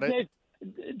about it.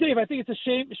 Dave, I think it's a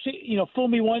shame. Fool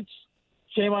me once,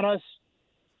 shame on us.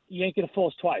 You ain't gonna fool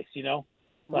us twice.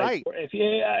 Right.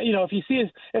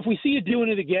 If we see you doing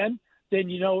it again, then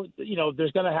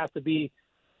there's gonna have to be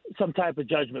some type of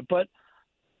judgment. But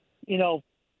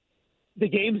the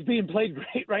game's being played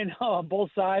great right now on both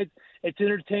sides. It's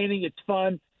entertaining. It's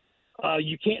fun.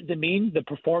 You can't demean the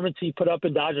performance he put up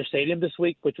in Dodger Stadium this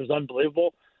week, which was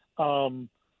unbelievable.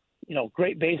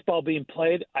 Great baseball being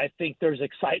played. I think there's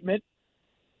excitement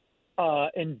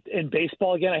in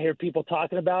baseball again. I hear people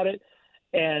talking about it.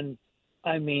 And,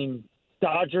 I mean,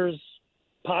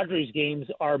 Dodgers-Padres games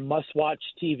are must-watch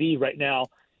TV right now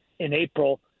in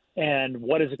April. And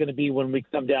what is it going to be when we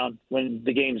come down, when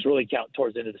the games really count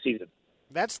towards the end of the season?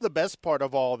 That's the best part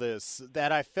of all this,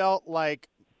 that I felt like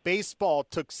baseball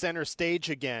took center stage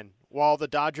again while the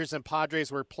Dodgers and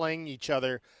Padres were playing each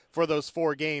other for those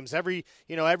 4 games.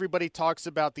 Everybody talks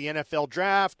about the NFL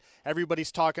draft.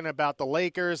 Everybody's talking about the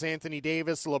Lakers, Anthony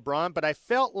Davis, LeBron. But I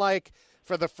felt like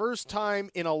for the first time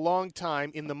in a long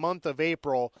time in the month of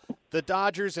April, the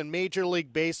Dodgers and Major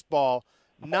League Baseball,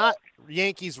 not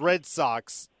Yankees, Red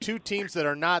Sox, 2 teams that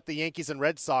are not the Yankees and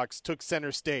Red Sox, took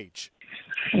center stage.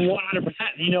 100%.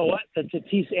 You know what? The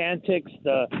Tatis antics,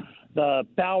 the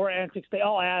Bauer antics, they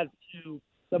all add to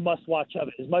the must-watch of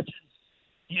it. As much as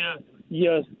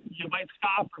you might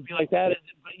scoff or be like that,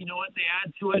 but you know what? They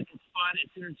add to it. It's fun.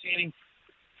 It's entertaining.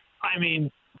 I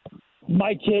mean,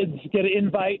 my kids get an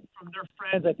invite from their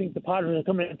friends. I think the Padres are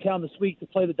coming into town this week to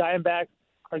play the Diamondbacks.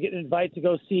 Are getting an invite to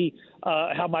go see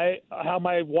how my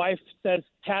wife says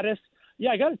Tatis.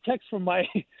 Yeah, I got a text from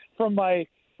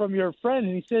your friend,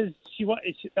 and he says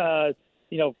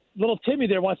little Timmy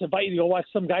there wants to invite you to go watch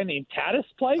some guy named Tatis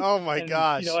play. Oh my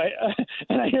gosh!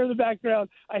 And I hear in the background,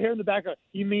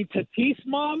 you mean Tatis,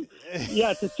 Mom?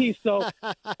 Yeah, Tatis. So,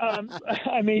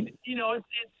 I mean,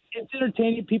 it's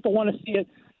entertaining. People want to see it.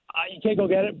 You can't go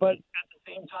get it, but at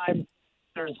the same time,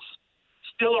 there's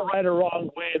still a right or wrong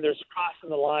way, and there's crossing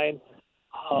the line,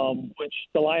 which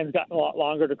the line's gotten a lot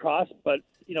longer to cross. But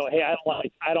hey, I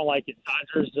don't like it.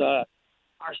 Dodgers are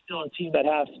still a team that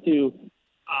has to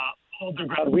hold their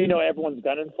ground. We know everyone's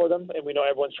gunning for them, and we know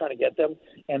everyone's trying to get them,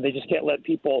 and they just can't let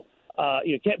people.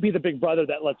 You can't be the big brother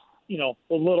that lets the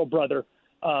little brother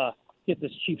get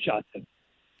this cheap shots in.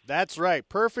 That's right.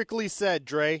 Perfectly said,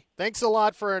 Dre. Thanks a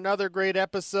lot for another great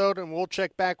episode, and we'll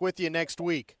check back with you next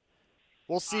week.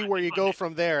 We'll see where you go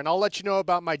from there, and I'll let you know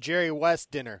about my Jerry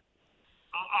West dinner.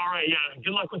 All right, yeah.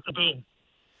 Good luck with the boom.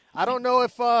 I don't know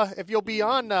if you'll be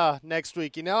on next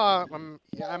week. I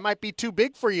might be too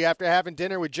big for you after having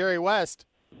dinner with Jerry West.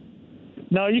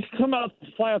 No, you can come out,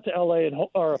 fly out to L.A.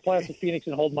 or fly out to Phoenix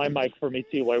and hold my mic for me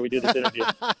too while we do this interview.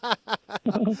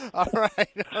 All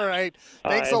right.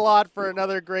 Thanks a lot for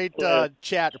another great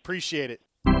chat. Appreciate it.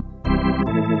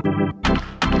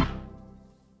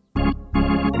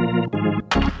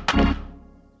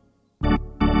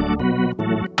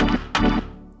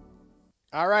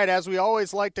 All right, as we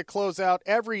always like to close out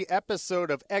every episode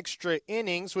of Extra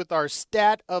Innings with our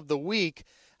stat of the week.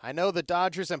 I know the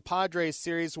Dodgers and Padres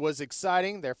series was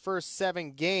exciting. Their first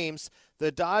 7 games,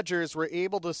 the Dodgers were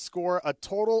able to score a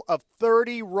total of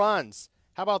 30 runs.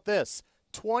 How about this?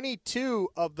 22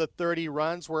 of the 30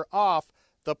 runs were off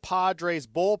the Padres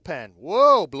bullpen.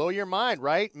 Whoa, blow your mind,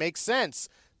 right? Makes sense.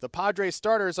 The Padres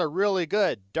starters are really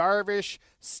good. Darvish,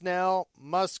 Snell,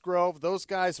 Musgrove, those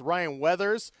guys, Ryan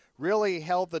Weathers, really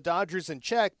held the Dodgers in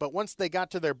check. But once they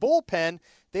got to their bullpen,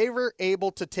 they were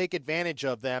able to take advantage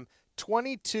of them.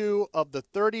 22 of the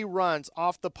 30 runs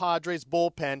off the Padres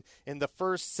bullpen in the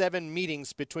first 7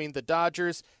 meetings between the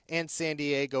Dodgers and San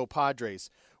Diego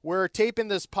Padres. We're taping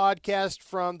this podcast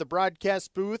from the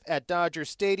broadcast booth at Dodger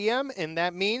Stadium, and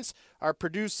that means our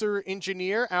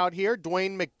producer-engineer out here,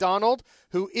 Dwayne McDonald,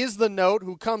 who is the note,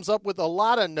 who comes up with a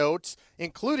lot of notes,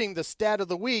 including the stat of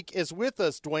the week, is with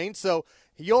us, Dwayne. So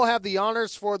you'll have the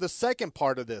honors for the second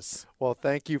part of this. Well,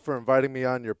 thank you for inviting me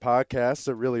on your podcast.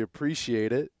 I really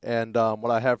appreciate it. And what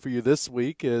I have for you this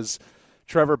week is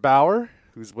Trevor Bauer,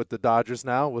 who's with the Dodgers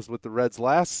now, was with the Reds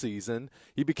last season.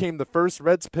 He became the first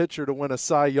Reds pitcher to win a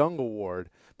Cy Young Award.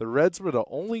 The Reds were the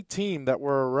only team that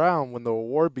were around when the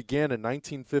award began in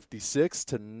 1956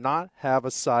 to not have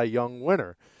a Cy Young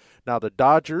winner. Now, the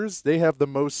Dodgers, they have the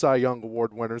most Cy Young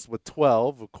Award winners with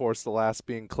 12, of course, the last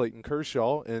being Clayton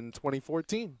Kershaw in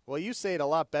 2014. Well, you say it a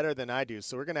lot better than I do,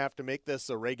 so we're going to have to make this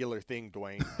a regular thing,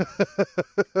 Dwayne.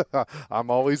 I'm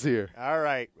always here. All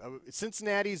right.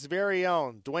 Cincinnati's very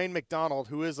own Dwayne McDonald,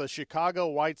 who is a Chicago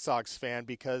White Sox fan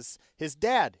because his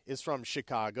dad is from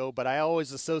Chicago, but I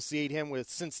always associate him with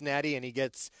Cincinnati, and he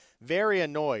gets very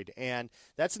annoyed. And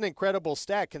that's an incredible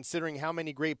stat considering how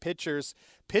many great pitchers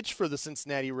pitch for the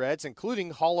Cincinnati Reds, including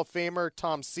Hall of Famer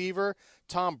Tom Seaver,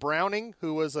 Tom Browning,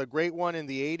 who was a great one in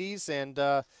the 80s,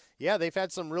 and yeah, they've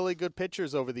had some really good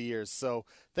pitchers over the years. So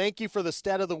thank you for the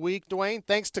stat of the week, Dwayne.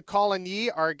 Thanks to Colin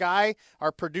Yee, our guy,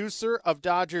 our producer of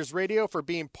Dodgers Radio, for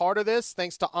being part of this.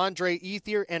 Thanks to Andre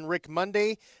Ethier and Rick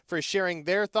Monday for sharing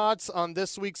their thoughts on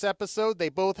this week's episode. They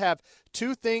both have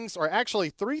two things, or actually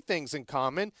three things in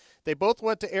common. They both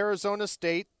went to Arizona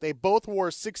State. They both wore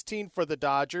 16 for the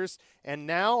Dodgers. And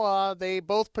now they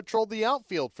both patrolled the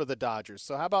outfield for the Dodgers.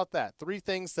 So how about that? Three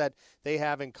things that they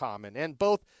have in common. And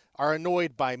both are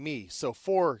annoyed by me. So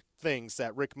 4 things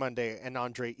that Rick Monday and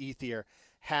Andre Ethier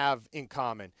have in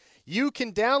common. You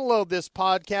can download this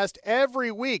podcast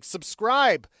every week.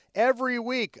 Subscribe every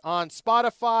week on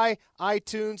Spotify,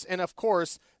 iTunes, and of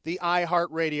course, the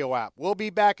iHeartRadio app. We'll be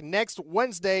back next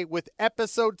Wednesday with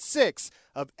episode 6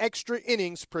 of Extra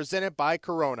Innings presented by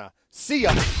Corona. See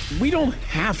ya. We don't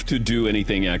have to do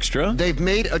anything extra. They've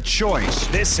made a choice.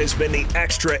 This has been the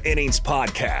Extra Innings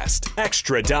Podcast.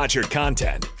 Extra Dodger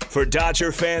content for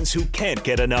Dodger fans who can't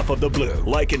get enough of the blue.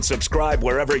 Like and subscribe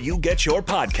wherever you get your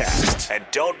podcasts. And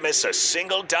don't miss a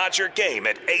single Dodger game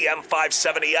at AM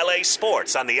 570 LA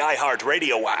Sports on the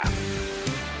iHeartRadio app.